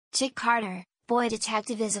Chick Carter, Boy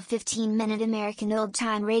Detective is a 15-minute American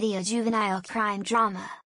old-time radio juvenile crime drama.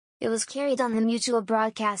 It was carried on the Mutual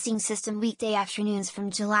Broadcasting System weekday afternoons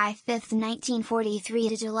from July 5, 1943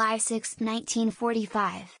 to July 6,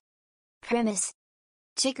 1945. Premise: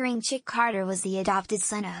 Chickering Chick Carter was the adopted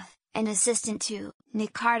son of, and assistant to,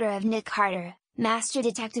 Nick Carter of Nick Carter, Master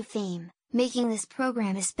Detective fame, making this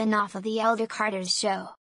program a spin-off of The Elder Carter's Show.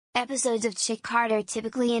 Episodes of Chick Carter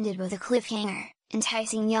typically ended with a cliffhanger,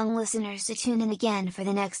 enticing young listeners to tune in again for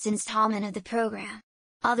the next installment of the program.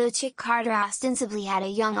 Although Chick Carter ostensibly had a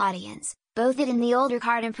young audience, both it and the Older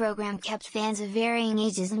Carter program kept fans of varying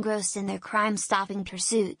ages engrossed in their crime-stopping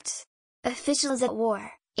pursuits. Officials at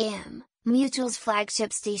WAR, AM, Mutual's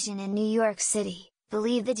flagship station in New York City,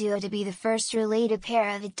 believe the duo to be the first related pair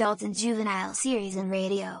of adult and juvenile series in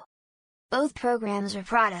radio. Both programs were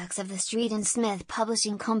products of the Street and Smith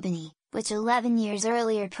Publishing Company, which 11 years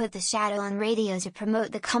earlier put The Shadow on radio to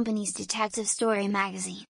promote the company's detective story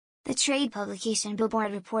magazine. The trade publication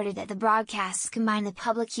Billboard reported that the broadcasts combined the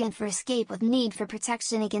public yearn for escape with need for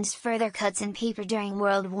protection against further cuts in paper during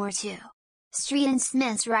World War II. Street and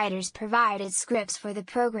Smith's writers provided scripts for the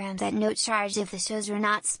programs at no charge if the shows were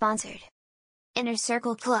not sponsored. Inner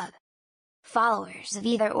Circle Club. Followers of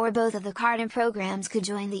either or both of the Carter programs could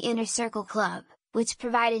join the Inner Circle Club, which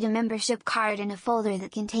provided a membership card and a folder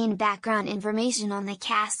that contained background information on the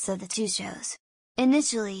casts of the two shows.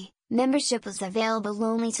 Initially, membership was available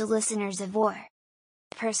only to listeners of WAR.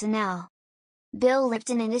 Personnel. Bill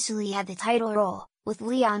Lipton initially had the title role, with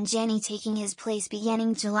Leon Janney taking his place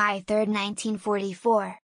beginning July 3,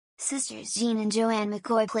 1944. Sisters Jean and Joanne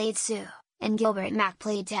McCoy played Sue, and Gilbert Mack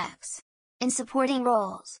played Tex. In supporting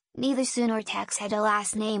roles, neither Sue nor Tex had a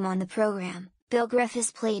last name on the program. Bill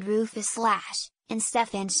Griffiths played Rufus Slash, and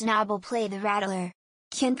Stefan Schnabel played the Rattler.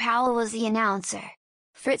 Ken Powell was the announcer.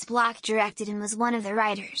 Fritz Block directed and was one of the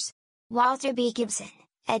writers. Walter B. Gibson,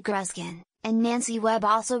 Ed Gruskin, and Nancy Webb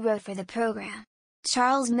also wrote for the program.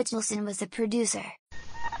 Charles Mitchelson was the producer.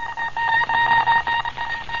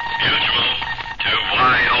 Mutual to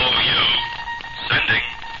YOU. Sending.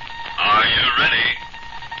 Are you ready?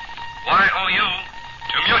 YOU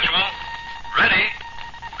to Mutual. Ready?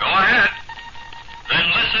 Go ahead. Then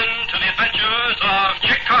listen to the adventures of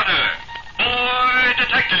Chick Carter, Boy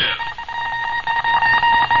Detective.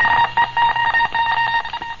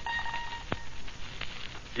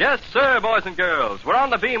 Yes, sir, boys and girls. We're on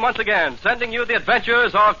the beam once again, sending you the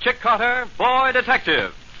adventures of Chick Carter, Boy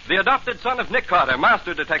Detective, the adopted son of Nick Carter,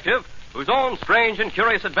 Master Detective, whose own strange and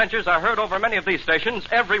curious adventures are heard over many of these stations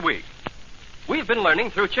every week. We've been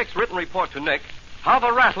learning through Chick's written report to Nick how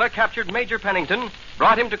the Rattler captured Major Pennington,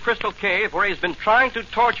 brought him to Crystal Cave, where he's been trying to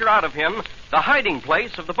torture out of him the hiding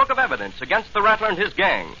place of the Book of Evidence against the Rattler and his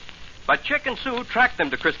gang. But Chick and Sue tracked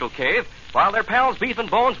them to Crystal Cave, while their pals Beef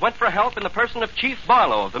and Bones went for help in the person of Chief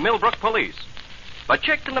Barlow of the Millbrook Police. But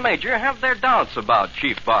Chick and the Major have their doubts about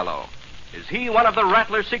Chief Barlow. Is he one of the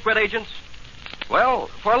Rattler's secret agents? Well,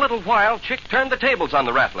 for a little while, Chick turned the tables on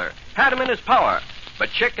the Rattler, had him in his power.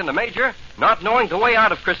 But Chick and the Major, not knowing the way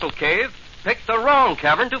out of Crystal Cave, picked the wrong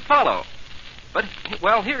cavern to follow. But,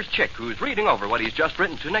 well, here's Chick, who's reading over what he's just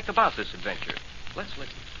written to Nick about this adventure. Let's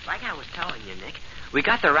listen. Like I was telling you, Nick, we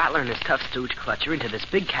got the Rattler and his tough stooge Clutcher into this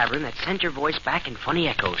big cavern that sent your voice back in funny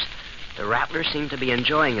echoes. The Rattler seemed to be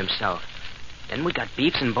enjoying himself. Then we got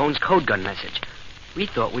Beef's and Bones' code gun message. We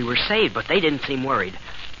thought we were saved, but they didn't seem worried.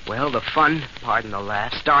 Well, the fun, pardon the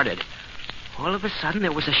laugh, started. All of a sudden,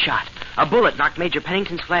 there was a shot. A bullet knocked Major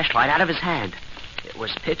Pennington's flashlight out of his hand. It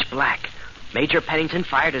was pitch black. Major Pennington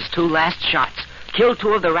fired his two last shots, killed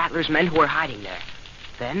two of the Rattler's men who were hiding there.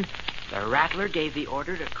 Then, the Rattler gave the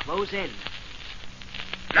order to close in.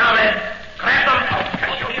 Now then, grab them.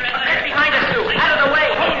 Get behind us, Sue. Out of the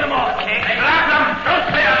way. Hold them off, King. Grab them. Don't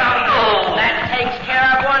stay around. Oh, that takes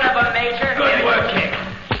care of one of them, Major. Good work, King.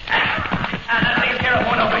 And that takes care of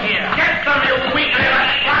one over here. Get them, you weak little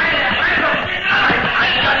swine. Grab them.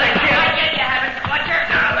 I got the kid. I get you, haven't Clutcher.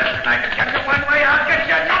 Now listen, I can get you one way, I'll get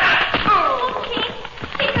you another. Oh, King.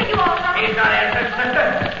 King, are you all right? He's got answers, sister.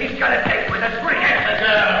 He's got a tape with us. Bring answers.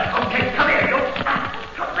 Okay, come here, you.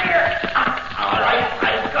 Come here. All right,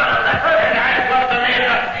 I've got a letter, and I've got the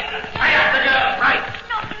letter. I have the girl. Right.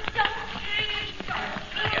 No, don't.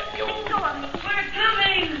 You. Go on me. We're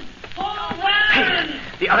coming! Forward!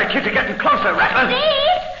 The other kids are getting closer, Rattler.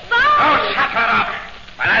 Steve! Bob! Oh, shut her up.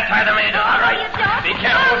 When I tie them in, all right. You don't. Be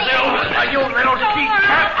careful, Bill. You little street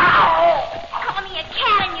cat. Ow! Call me a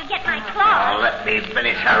cat and you get my claws. Oh, let me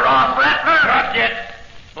finish her off, Rattler. Not yet.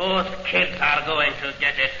 Both kids are going to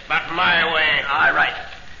get it, but my way. All right.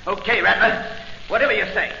 Okay, Rattler. Whatever you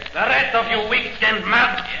say. The rest of you weak-skinned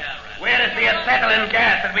mouths, Where is the acetylene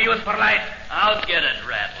gas that we use for light? I'll get it,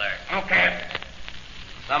 Rattler. Okay.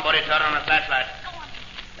 Somebody turn on the flashlight.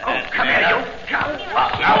 Oh, come here, you. Come.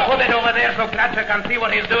 Now put it over there so Platzer can see what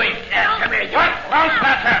he's doing. Yes, come here, you. What? Wrong,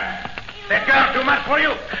 Platzer. That girl too much for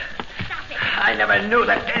you. Stop it. I never knew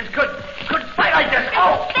that kids could fight like this.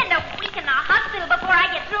 Oh! Spend a week in the hospital before I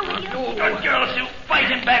get through with you. Good girls, you fight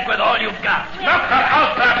him back with all you've got. Knock her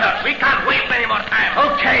out, Platzer. We can't waste any more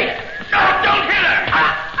time. Okay. No, don't hit her.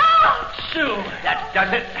 Sue, that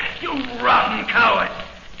does it. You rotten coward.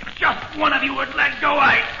 If just one of you would let go,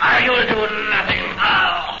 You'll do nothing.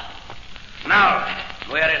 Oh. Now,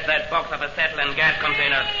 where is that box of acetylene gas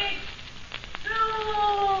container?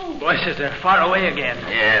 Voices are far away again.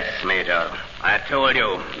 Yes, Major. I told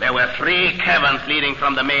you. There were 3 caverns leading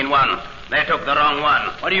from the main one. They took the wrong one.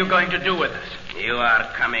 What are you going to do with us? You are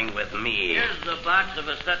coming with me. Here's the box of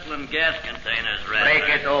acetylene gas containers, Break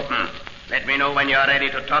it open. Let me know when you are ready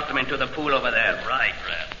to toss them into the pool over there. Right,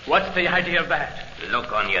 Red. What's the idea of that? Look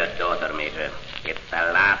on your daughter, Major. It's the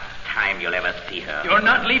last time you'll ever see her. You're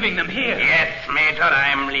not leaving them here. Yes, Major,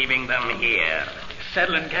 I'm leaving them here.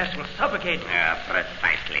 Acetylene gas will suffocate me. Yeah,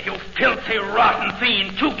 precisely. You filthy, rotten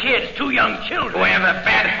fiend. 2 kids, 2 young children. Who have a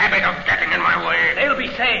bad habit of getting in my way. They'll be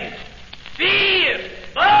saved. Steve!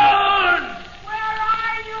 Bones! Where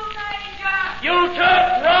are you, Major? You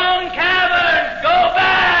took wrong cavern. Go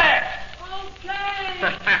back!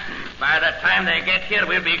 Okay. By the time they get here,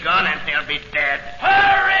 we'll be gone and they'll be dead.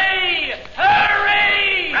 Hurry!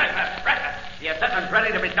 Hurry! Rattler. The acetylene's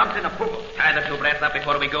ready to be dumped in a pool. Tie the 2 breaths up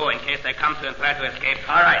before we go in case they come to and try to escape.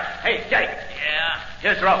 All right. Hey, Jake. Yeah?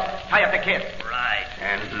 Here's rope. Tie up the kid. Right.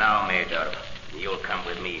 And now, Major, you'll come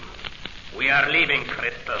with me. We are leaving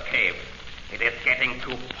Crystal Cave. It is getting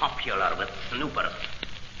too popular with snoopers.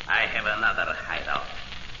 I have another hideout.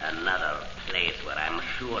 Another place where I'm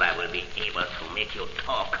sure I will be able to make you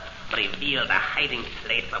talk. Reveal the hiding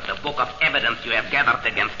place of the book of evidence you have gathered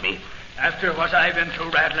against me. After what I've been through,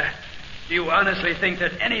 Rattler, do you honestly think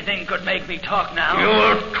that anything could make me talk now?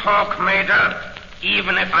 You'll talk, Major,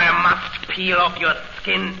 even if I must peel off your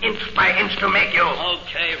skin inch by inch to make you.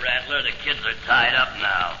 Okay, Rattler, the kids are tied up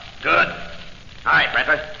now. Good. All right,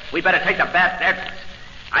 Rattler. We better take the bath entrance.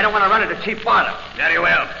 I don't want to run into Chief Barnum. Very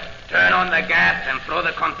well. Turn on the gas and throw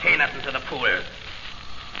the containers into the pool.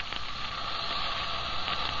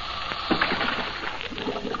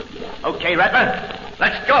 Okay, Rattler.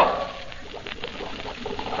 Let's go.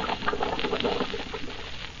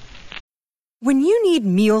 When you need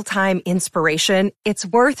mealtime inspiration, it's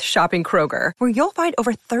worth shopping Kroger, where you'll find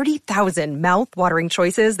over 30,000 mouth-watering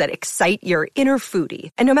choices that excite your inner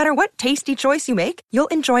foodie. And no matter what tasty choice you make, you'll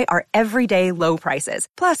enjoy our everyday low prices,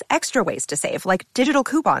 plus extra ways to save, like digital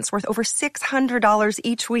coupons worth over $600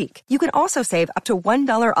 each week. You can also save up to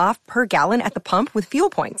 $1 off per gallon at the pump with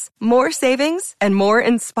fuel points. More savings and more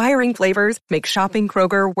inspiring flavors make shopping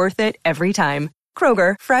Kroger worth it every time.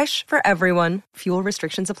 Kroger, fresh for everyone. Fuel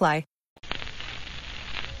restrictions apply.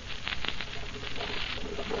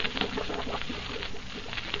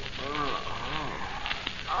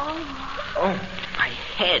 Oh, my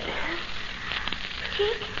head.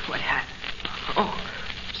 Chick? What happened? Oh,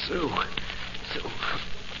 Sue.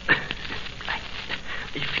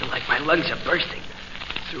 I feel like my lungs are bursting.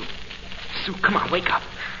 Sue, come on, wake up.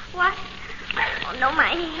 What? Oh, no,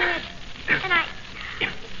 my head. And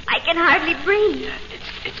I can hardly breathe.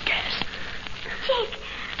 It's gas.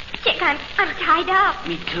 Chick, I'm tied up.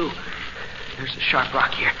 Me too. There's a sharp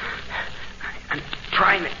rock here. I'm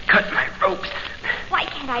trying to cut my ropes. Why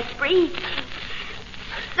can't I breathe?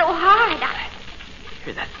 So hard.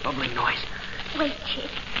 Hear that bubbling noise? Wait, Chick.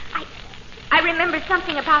 I remember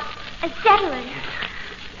something about acetylene.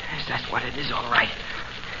 Yes, that's what it is, all right.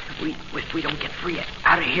 If we don't get free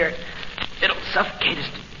out of here, it'll suffocate us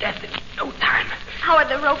to death in no time. How are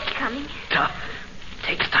the ropes coming? Tough.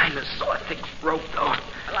 Takes time to saw a thick rope, though.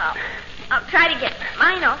 Well, I'll try to get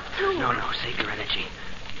mine off, too. No, save your energy.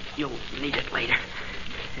 You'll need it later.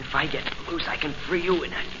 If I get loose, I can free you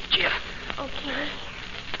in a jiff. Okay.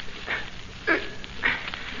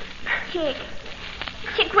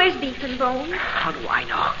 Chick, where's Beef and Bone? How do I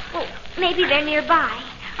know? Well, maybe they're nearby.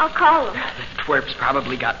 I'll call them. The twerps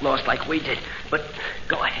probably got lost like we did. But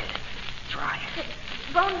go ahead. Try. But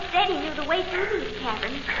Bone said he knew the way through these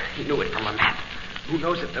caverns. He knew it from a map. Who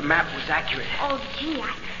knows if the map was accurate? Oh, gee,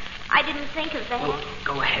 I didn't think of that. Well,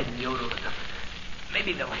 go ahead and yodel to them.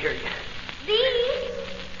 Maybe they'll hear you. Beef!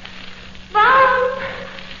 Bone!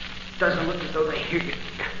 Doesn't look as though they hear you.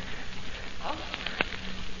 Oh.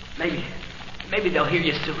 Maybe they'll hear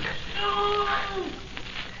you soon.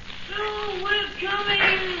 Sue, we're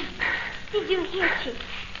coming. Did you hear, Chick?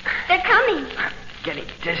 They're coming. I'm getting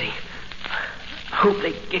dizzy. Hope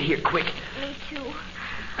they get here quick. Me too.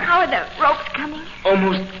 How are the ropes coming?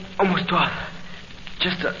 Almost off.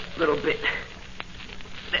 Just a little bit.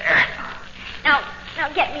 There. Now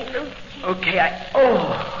get me loose. Okay,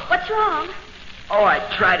 What's wrong? I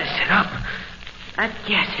tried to sit up. That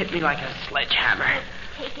gas hit me like a sledgehammer.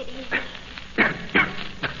 Take it easy.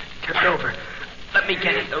 Turn over. Let me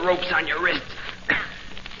get at the ropes on your wrists.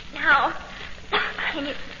 Now, can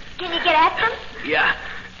you get at them? Yeah,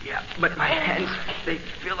 but my hands, they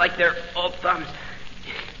feel like they're all thumbs.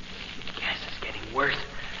 Gas is getting worse.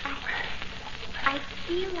 I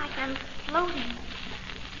feel like I'm floating.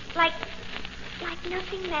 Like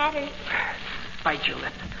nothing matters. Bite your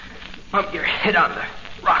lip. Bump your head on the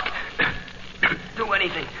rock. Do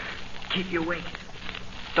anything. Keep you awake.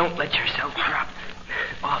 Don't let yourself drop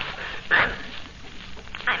off.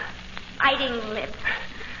 I'm biting lip.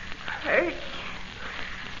 Hurt.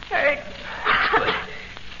 That's good.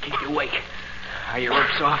 Keep you awake. Are your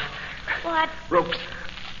ropes off? What? Ropes.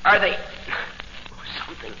 Are they...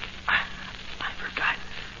 something. I forgot.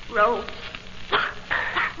 Ropes.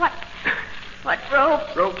 What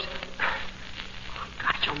ropes? Ropes. Oh,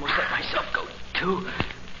 gosh, almost let myself go, too.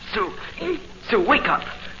 Sue, wake up.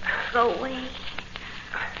 Go away.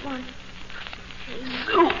 1, 2.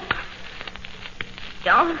 Sue.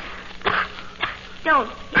 Don't. Go.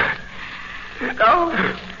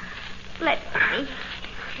 Let me.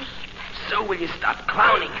 Sue, will you stop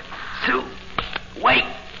clowning? Sue, wait.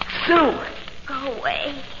 Sue. Go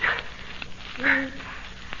away. Sleep.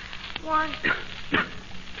 1.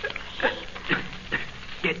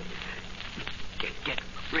 Get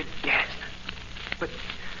rid of gas. But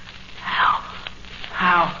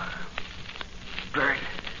how? Burn.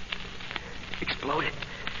 Exploded.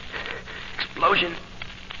 Explosion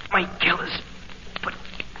might kill us, but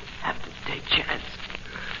have to take chance.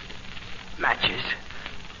 Matches.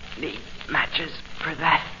 Need matches for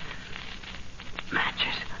that.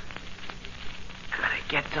 Matches. Gotta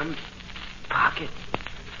get some. Pocket.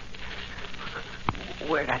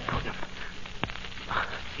 Where'd I put them?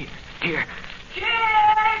 Here. Chick!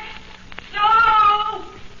 No!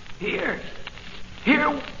 Here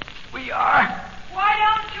we are. Why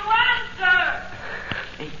don't you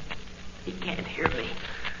answer? He can't hear me.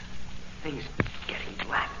 Things getting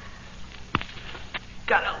black.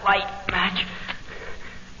 Got a light match.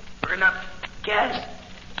 Burn up gas.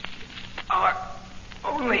 Our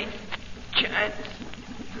only chance.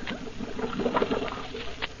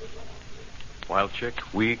 While Chick,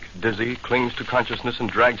 weak, dizzy, clings to consciousness and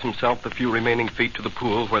drags himself the few remaining feet to the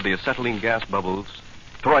pool where the acetylene gas bubbles,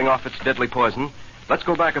 throwing off its deadly poison, let's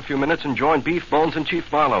go back a few minutes and join Beef, Bones, and Chief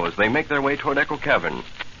Marlowe as they make their way toward Echo Cavern.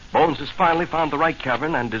 Bones has finally found the right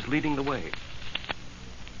cavern and is leading the way.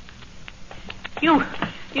 You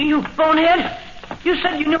bonehead! You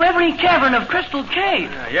said you knew every cavern of Crystal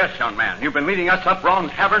Cave. Yes, young man. You've been leading us up wrong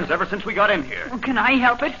caverns ever since we got in here. Well, can I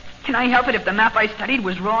help it? Can I help it if the map I studied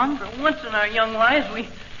was wrong? For once in our young lives,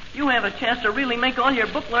 you have a chance to really make all your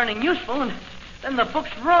book learning useful, and then the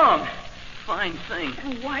book's wrong. Fine thing.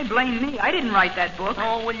 Well, why blame me? I didn't write that book.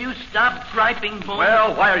 Oh, will you stop griping, Bones?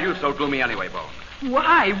 Well, why are you so gloomy anyway, Bones?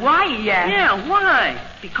 Why? Why, yeah? Yeah, why?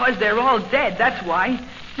 Because they're all dead, that's why.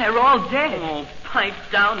 They're all dead. Oh, pipe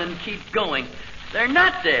down and keep going. They're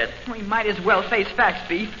not dead. We might as well face facts,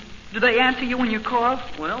 Beef. Do they answer you when you call?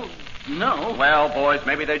 Well, no. Well, boys,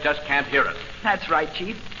 maybe they just can't hear us. That's right,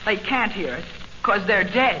 Chief. They can't hear us, because they're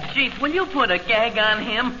dead. Chief, will you put a gag on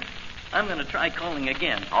him? I'm going to try calling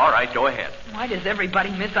again. All right, go ahead. Why does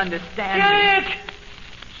everybody misunderstand me? Chick!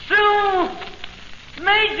 Sue!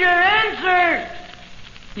 Major, answer!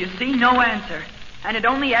 You see, no answer. And it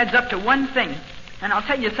only adds up to one thing. And I'll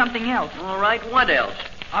tell you something else. All right, what else?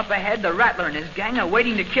 Up ahead, the Rattler and his gang are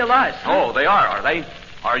waiting to kill us. Oh, they are they?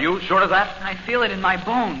 Are you sure of that? I feel it in my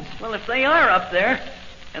bones. Well, if they are up there,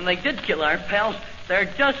 and they did kill our pals, they're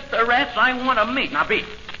just the rats I want to meet. Now, Beef,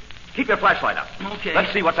 keep your flashlight up. Okay.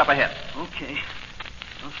 Let's see what's up ahead. Okay.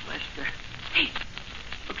 No flash there. Hey,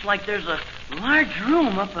 looks like there's a large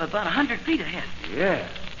room up about 100 feet ahead. Yeah.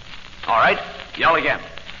 All right, yell again.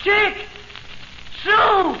 Chick! Sue!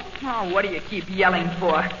 Oh, what do you keep yelling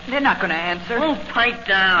for? They're not going to answer. Oh, pipe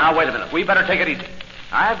down. Now, wait a minute. We better take it easy.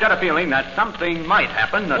 I've got a feeling that something might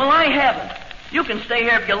happen that... Well, I haven't. You can stay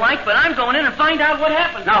here if you like, but I'm going in and find out what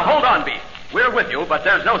happened. Now, hold on, Beef. We're with you, but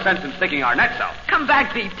there's no sense in sticking our necks out. Come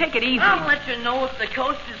back, Beef. Take it easy. I'll let you know if the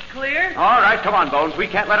coast is clear. All right, come on, Bones. We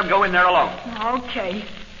can't let him go in there alone. Okay.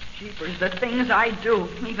 Jeepers, the things I do,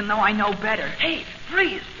 even though I know better. Hey,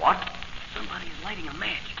 freeze. What? Somebody's lighting a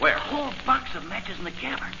match. Where? A whole box of matches in the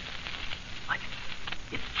cavern. What?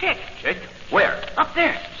 It's Chick. Chick? Where? Up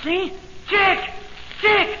there. See? Chick!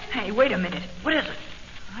 Chick! Hey, wait a minute. What is it?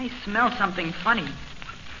 I smell something funny.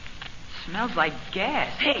 Smells like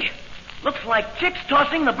gas. Hey, looks like Chick's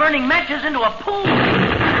tossing the burning matches into a pool.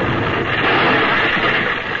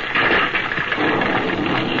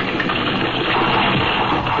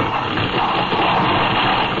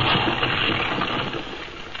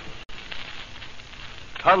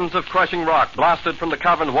 Tons of crushing rock blasted from the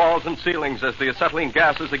cavern walls and ceilings as the acetylene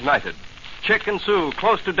gas is ignited. Chick and Sue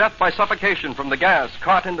close to death by suffocation from the gas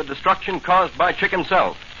caught in the destruction caused by Chick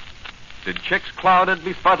himself. Did Chick's clouded,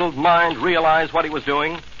 befuddled mind realize what he was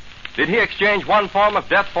doing? Did he exchange one form of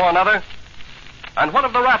death for another? And what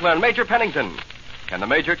of the Rattler and Major Pennington? Can the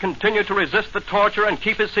Major continue to resist the torture and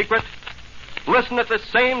keep his secret? Listen at this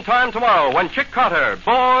same time tomorrow when Chick Carter,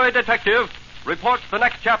 boy detective, reports the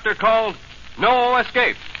next chapter called No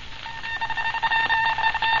Escape.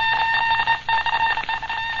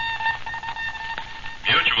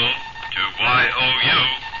 Mutual to YOU.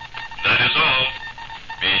 That is all.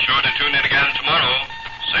 Be sure to tune in again tomorrow.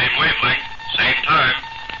 Same wavelength, same time.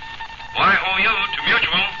 YOU to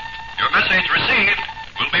Mutual. Your message received.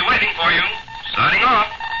 We'll be waiting for you. Signing off.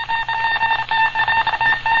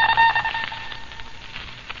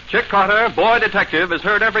 Chick Carter, Boy Detective, is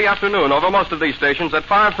heard every afternoon over most of these stations at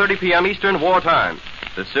 5:30 p.m. Eastern Wartime.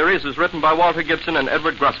 This series is written by Walter Gibson and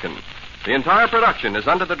Edward Gruskin. The entire production is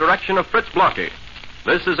under the direction of Fritz Blocky.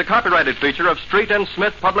 This is a copyrighted feature of Street and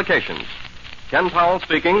Smith Publications. Ken Powell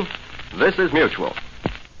speaking. This is Mutual.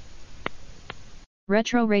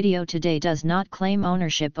 Retro Radio Today does not claim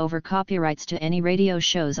ownership over copyrights to any radio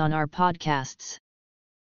shows on our podcasts.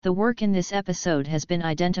 The work in this episode has been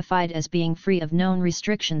identified as being free of known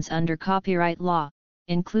restrictions under copyright law,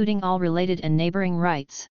 including all related and neighboring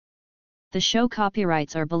rights. The show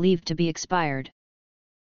copyrights are believed to be expired.